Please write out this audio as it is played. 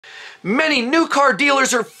Many new car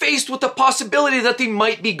dealers are faced with the possibility that they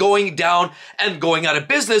might be going down and going out of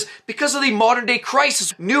business because of the modern day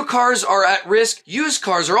crisis. New cars are at risk, used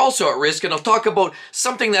cars are also at risk, and I'll talk about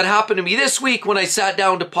something that happened to me this week when I sat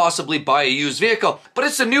down to possibly buy a used vehicle. But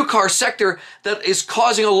it's the new car sector that is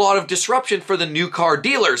causing a lot of disruption for the new car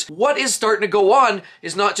dealers. What is starting to go on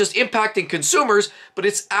is not just impacting consumers, but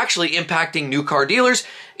it's actually impacting new car dealers.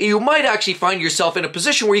 You might actually find yourself in a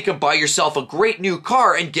position where you can buy yourself a great new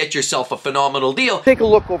car and get yourself a phenomenal deal. Take a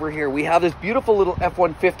look over here. We have this beautiful little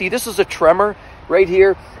F-150. This is a Tremor right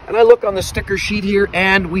here. And I look on the sticker sheet here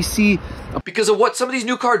and we see, because of what some of these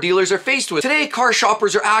new car dealers are faced with. Today, car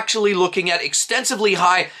shoppers are actually looking at extensively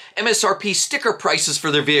high MSRP sticker prices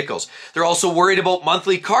for their vehicles. They're also worried about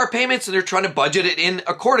monthly car payments and they're trying to budget it in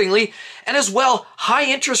accordingly. And as well, high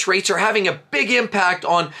interest rates are having a big impact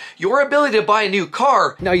on your ability to buy a new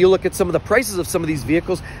car. Now you look at some of the prices of some of these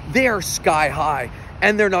vehicles, they are sky high.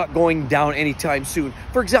 And they're not going down anytime soon.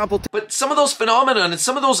 For example, but some of those phenomena and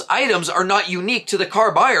some of those items are not unique to the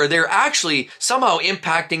car buyer. They're actually somehow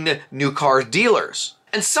impacting the new car dealers.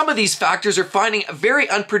 And some of these factors are finding a very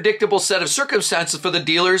unpredictable set of circumstances for the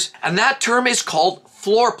dealers, and that term is called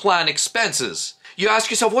floor plan expenses. You ask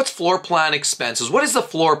yourself, what's floor plan expenses? What is the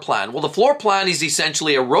floor plan? Well, the floor plan is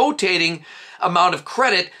essentially a rotating amount of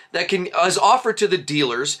credit that is offered to the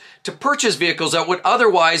dealers to purchase vehicles that would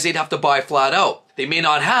otherwise they'd have to buy flat out. They may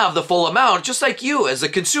not have the full amount, just like you as a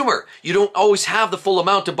consumer. You don't always have the full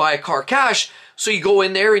amount to buy a car cash, so you go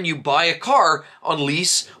in there and you buy a car on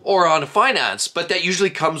lease or on finance, but that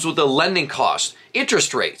usually comes with a lending cost.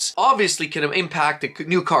 Interest rates obviously can impact a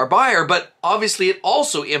new car buyer, but obviously it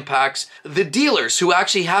also impacts the dealers who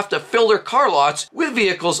actually have to fill their car lots with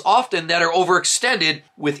vehicles often that are overextended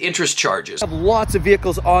with interest charges. I have lots of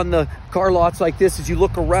vehicles on the car lots like this. As you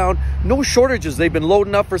look around, no shortages. They've been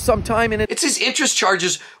loading up for some time, and it's these interest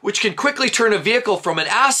charges which can quickly turn a vehicle from an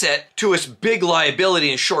asset to its big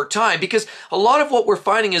liability in short time, because a lot of what we're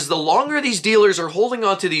finding is the longer these dealers are holding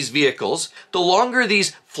on to these vehicles, the longer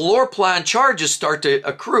these floor plan charges start to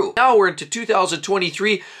accrue. Now we're into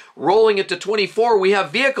 2023, rolling into 24. We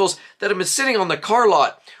have vehicles that have been sitting on the car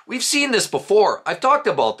lot. We've seen this before. I've talked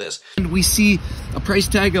about this. And we see a price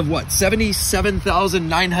tag of what?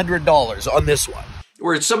 $77,900 on this one.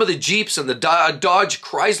 Where some of the Jeeps and the Dodge,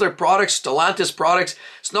 Chrysler products, Stellantis products,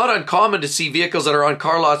 it's not uncommon to see vehicles that are on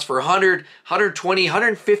car lots for 100, 120,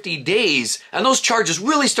 150 days. And those charges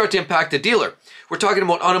really start to impact the dealer. We're talking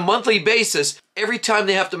about on a monthly basis, every time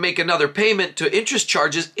they have to make another payment to interest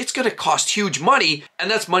charges, it's going to cost huge money,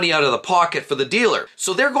 and that's money out of the pocket for the dealer.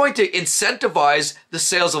 So they're going to incentivize the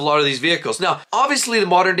sales of a lot of these vehicles. Now, obviously the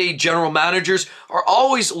modern day general managers are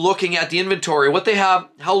always looking at the inventory, what they have,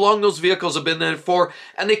 how long those vehicles have been there for,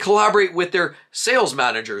 and they collaborate with their sales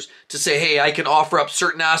managers to say, hey, I can offer up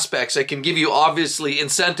certain aspects. I can give you obviously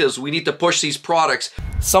incentives. We need to push these products.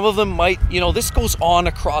 Some of them might, this goes on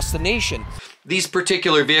across the nation. These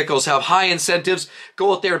particular vehicles have high incentives.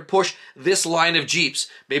 Go out there and push this line of Jeeps,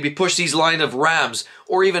 maybe push these line of Rams,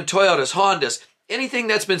 or even Toyotas, Hondas. Anything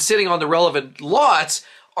that's been sitting on the relevant lots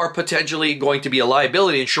are potentially going to be a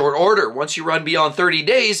liability in short order. Once you run beyond 30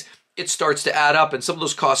 days, it starts to add up and some of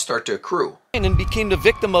those costs start to accrue. And became the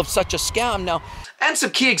victim of such a scam now. And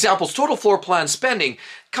some key examples, total floor plan spending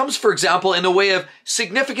comes, for example, in the way of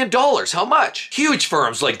significant dollars. How much? Huge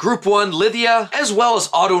firms like Group 1, Lithia, as well as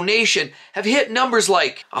AutoNation have hit numbers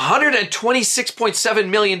like $126.7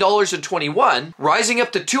 million in 21, rising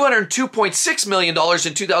up to $202.6 million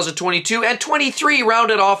in 2022, and 23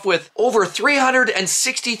 rounded off with over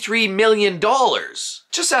 $363 million.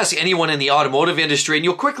 Just ask anyone in the automotive industry and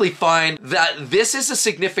you'll quickly find that this is a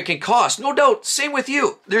significant cost. No doubt, same with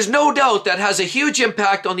you. There's no doubt that has a huge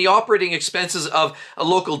impact on the operating expenses of a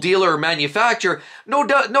local dealer or manufacturer. No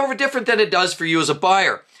different than it does for you as a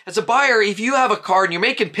buyer. As a buyer, if you have a car and you're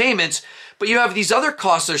making payments, but you have these other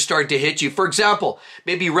costs that are starting to hit you. For example,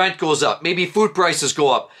 maybe rent goes up, maybe food prices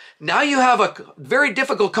go up. Now you have a very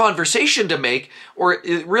difficult conversation to make or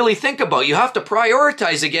really think about. You have to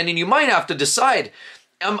prioritize again, and you might have to decide,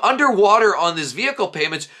 I'm underwater on these vehicle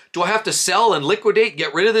payments. Do I have to sell and liquidate,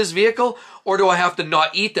 get rid of this vehicle, or do I have to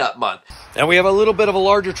not eat that month? And we have a little bit of a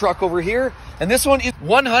larger truck over here, and this one is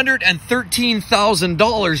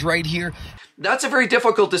 $113,000 right here. That's a very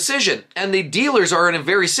difficult decision, and the dealers are in a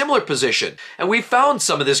very similar position. And we've found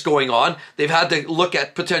some of this going on. They've had to look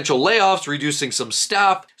at potential layoffs, reducing some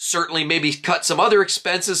staff, certainly maybe cut some other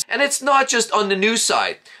expenses. And it's not just on the new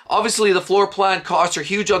side. Obviously, the floor plan costs are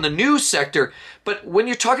huge on the new sector, but when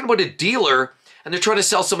you're talking about a dealer and they're trying to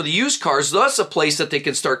sell some of the used cars, that's a place that they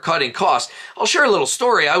can start cutting costs. I'll share a little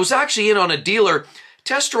story. I was actually in on a dealer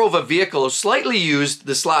test drove a vehicle slightly used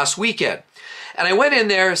this last weekend. And I went in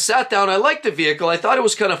there, sat down, I liked the vehicle, I thought it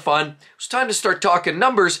was kind of fun. It was time to start talking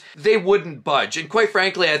numbers. They wouldn't budge. And quite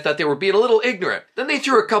frankly, I thought they were being a little ignorant. Then they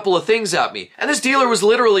threw a couple of things at me. And this dealer was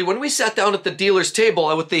literally, when we sat down at the dealer's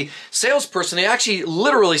table with the salesperson, they actually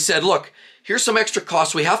literally said, look, here's some extra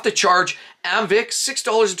costs. We have to charge AMVIC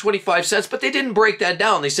 $6.25, but they didn't break that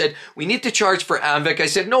down. They said, we need to charge for AMVIC. I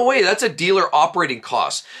said, no way, that's a dealer operating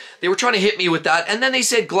cost. They were trying to hit me with that. And then they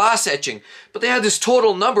said glass etching, but they had this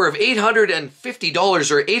total number of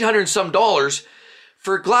 $850 or 800 and some dollars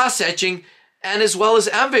for glass etching, and as well as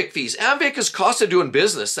AMVIC fees. AMVIC is cost of doing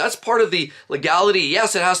business. That's part of the legality.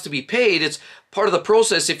 Yes, it has to be paid. It's part of the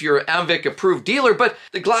process if you're an AMVIC approved dealer, but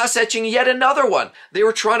the glass etching, yet another one. They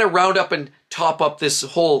were trying to round up and top up this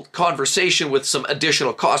whole conversation with some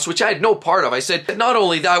additional costs, which I had no part of. I said, not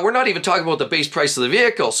only that, we're not even talking about the base price of the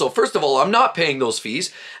vehicle. So first of all, I'm not paying those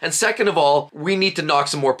fees. And second of all, we need to knock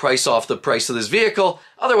some more price off the price of this vehicle.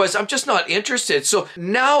 Otherwise, I'm just not interested. So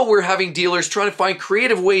now we're having dealers trying to find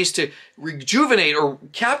creative ways to rejuvenate or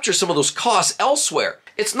capture some of those costs elsewhere.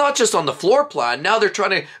 It's not just on the floor plan. Now they're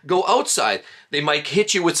trying to go outside. They might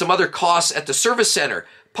hit you with some other costs at the service center,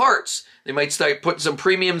 parts. They might start putting some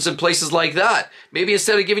premiums in places like that. Maybe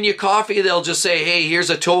instead of giving you coffee, they'll just say, hey,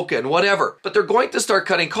 here's a token, whatever. But they're going to start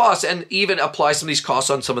cutting costs and even apply some of these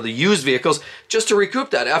costs on some of the used vehicles just to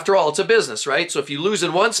recoup that. After all, it's a business, right? So if you lose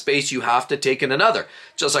in one space, you have to take in another.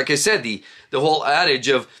 Just like I said, the whole adage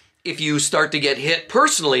of if you start to get hit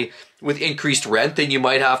personally with increased rent, then you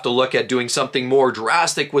might have to look at doing something more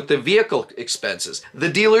drastic with the vehicle expenses. The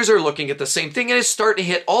dealers are looking at the same thing, and it's starting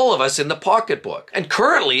to hit all of us in the pocketbook. And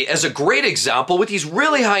currently, as a great example, with these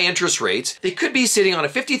really high interest rates, they could be sitting on a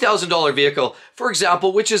 $50,000 vehicle, for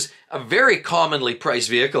example, which is a very commonly priced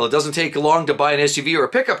vehicle. It doesn't take long to buy an SUV or a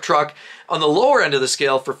pickup truck on the lower end of the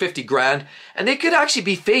scale for 50 grand, and they could actually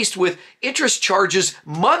be faced with interest charges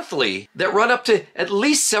monthly that run up to at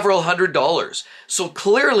least several $100s. So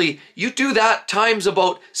clearly, you do that times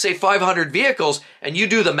about, say, 500 vehicles, and you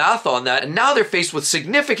do the math on that, and now they're faced with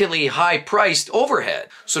significantly high-priced overhead.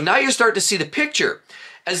 So now you're starting to see the picture.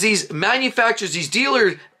 As these manufacturers, these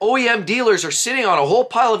dealers, OEM dealers are sitting on a whole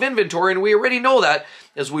pile of inventory, and we already know that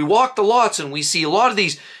as we walk the lots and we see a lot of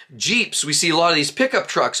these Jeeps, we see a lot of these pickup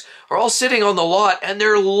trucks are all sitting on the lot, and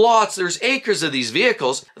there are lots, there's acres of these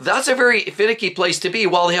vehicles. That's a very finicky place to be.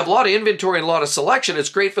 While they have a lot of inventory and a lot of selection, it's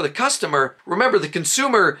great for the customer. Remember, the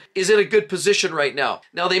consumer is in a good position right now.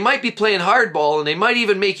 Now, they might be playing hardball, and they might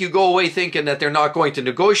even make you go away thinking that they're not going to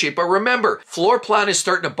negotiate. But remember, floor plan is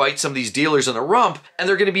starting to bite some of these dealers in the rump, and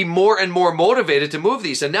they're going to be more and more motivated to move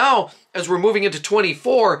these. And now, as we're moving into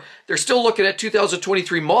 24, they're still looking at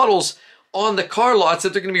 2023 models on the car lots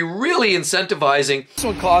that they're going to be really incentivizing. This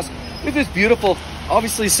one costs with this beautiful,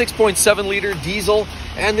 obviously 6.7 liter diesel,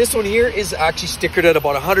 and this one here is actually stickered at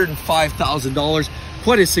about $105,000.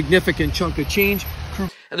 Quite a significant chunk of change.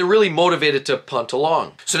 And they're really motivated to punt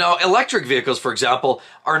along. So now electric vehicles, for example,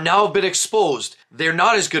 are now a bit exposed. They're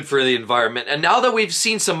not as good for the environment. And now that we've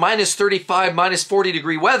seen some minus 35, minus 40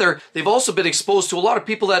 degree weather, they've also been exposed to a lot of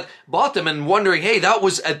people that bought them and wondering, hey, that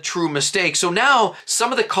was a true mistake. So now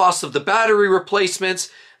some of the costs of the battery replacements,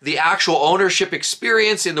 the actual ownership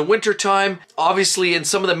experience in the wintertime, obviously, and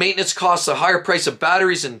some of the maintenance costs, the higher price of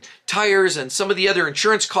batteries and tires, and some of the other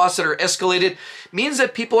insurance costs that are escalated, means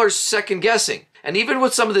that people are second guessing. And even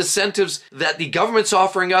with some of the incentives that the government's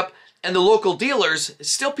offering up and the local dealers,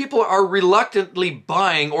 still people are reluctantly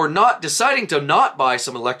buying or not deciding to not buy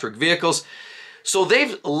some electric vehicles. So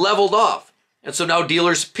they've leveled off. And so now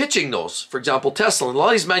dealers pitching those, for example, Tesla, and a lot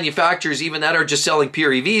of these manufacturers, even that are just selling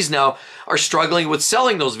pure EVs now, are struggling with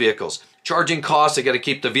selling those vehicles. Charging costs, they got to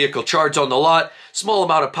keep the vehicle charged on the lot. Small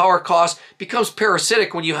amount of power cost becomes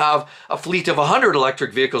parasitic when you have a fleet of 100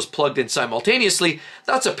 electric vehicles plugged in simultaneously.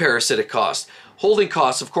 That's a parasitic cost. Holding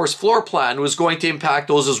costs, of course, floor plan was going to impact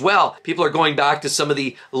those as well. People are going back to some of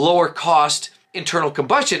the lower cost internal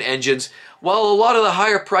combustion engines, while a lot of the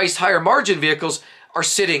higher priced, higher margin vehicles are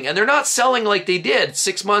sitting, and they're not selling like they did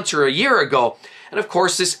 6 months or a year ago. And of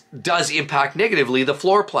course, this does impact negatively the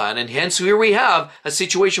floor plan, and hence here we have a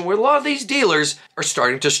situation where a lot of these dealers are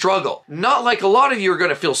starting to struggle. Not like a lot of you are going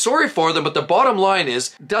to feel sorry for them, but the bottom line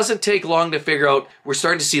is, it doesn't take long to figure out. We're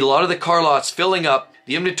starting to see a lot of the car lots filling up,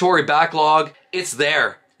 the inventory backlog, it's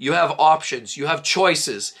there. You have options, you have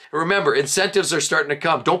choices. And remember, incentives are starting to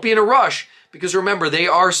come. Don't be in a rush, because remember, they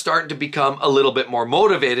are starting to become a little bit more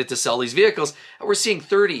motivated to sell these vehicles. And we're seeing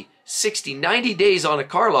 30, 60, 90 days on a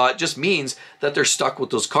car lot just means that they're stuck with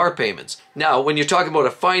those car payments. Now, when you're talking about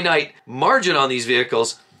a finite margin on these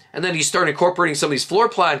vehicles, and then you start incorporating some of these floor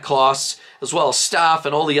plan costs, as well as staff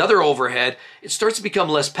and all the other overhead, it starts to become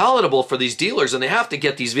less palatable for these dealers, and they have to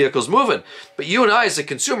get these vehicles moving. But you and I as a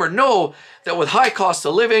consumer know that with high cost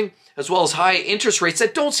of living, as well as high interest rates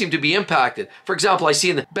that don't seem to be impacted. For example, I see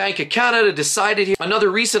in the Bank of Canada decided here, another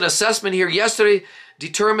recent assessment here yesterday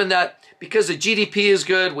determined that because the GDP is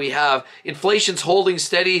good, we have inflation's holding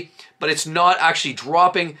steady, but it's not actually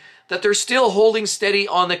dropping, that they're still holding steady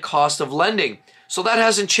on the cost of lending. So that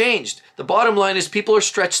hasn't changed. The bottom line is people are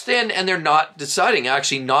stretched thin and they're not deciding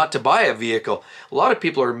actually not to buy a vehicle. A lot of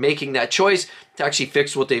people are making that choice to actually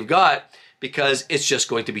fix what they've got because it's just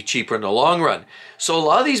going to be cheaper in the long run. So a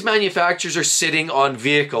lot of these manufacturers are sitting on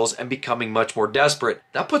vehicles and becoming much more desperate.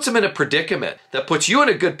 That puts them in a predicament. That puts you in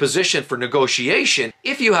a good position for negotiation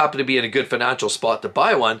if you happen to be in a good financial spot to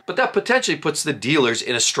buy one, but that potentially puts the dealers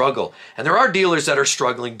in a struggle. And there are dealers that are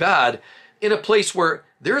struggling bad in a place where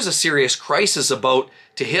there's a serious crisis about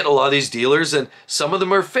to hit a lot of these dealers, and some of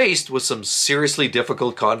them are faced with some seriously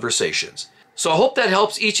difficult conversations. So I hope that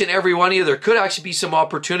helps each and every one of you. There could actually be some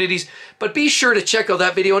opportunities, but be sure to check out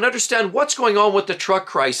that video and understand what's going on with the truck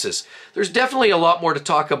crisis. There's definitely a lot more to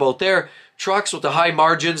talk about there. Trucks with the high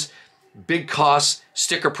margins, big costs,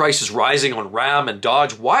 sticker prices rising on Ram and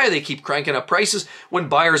Dodge. Why do they keep cranking up prices when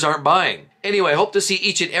buyers aren't buying? Anyway, I hope to see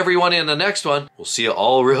each and every one in the next one. We'll see you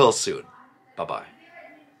all real soon. Bye-bye.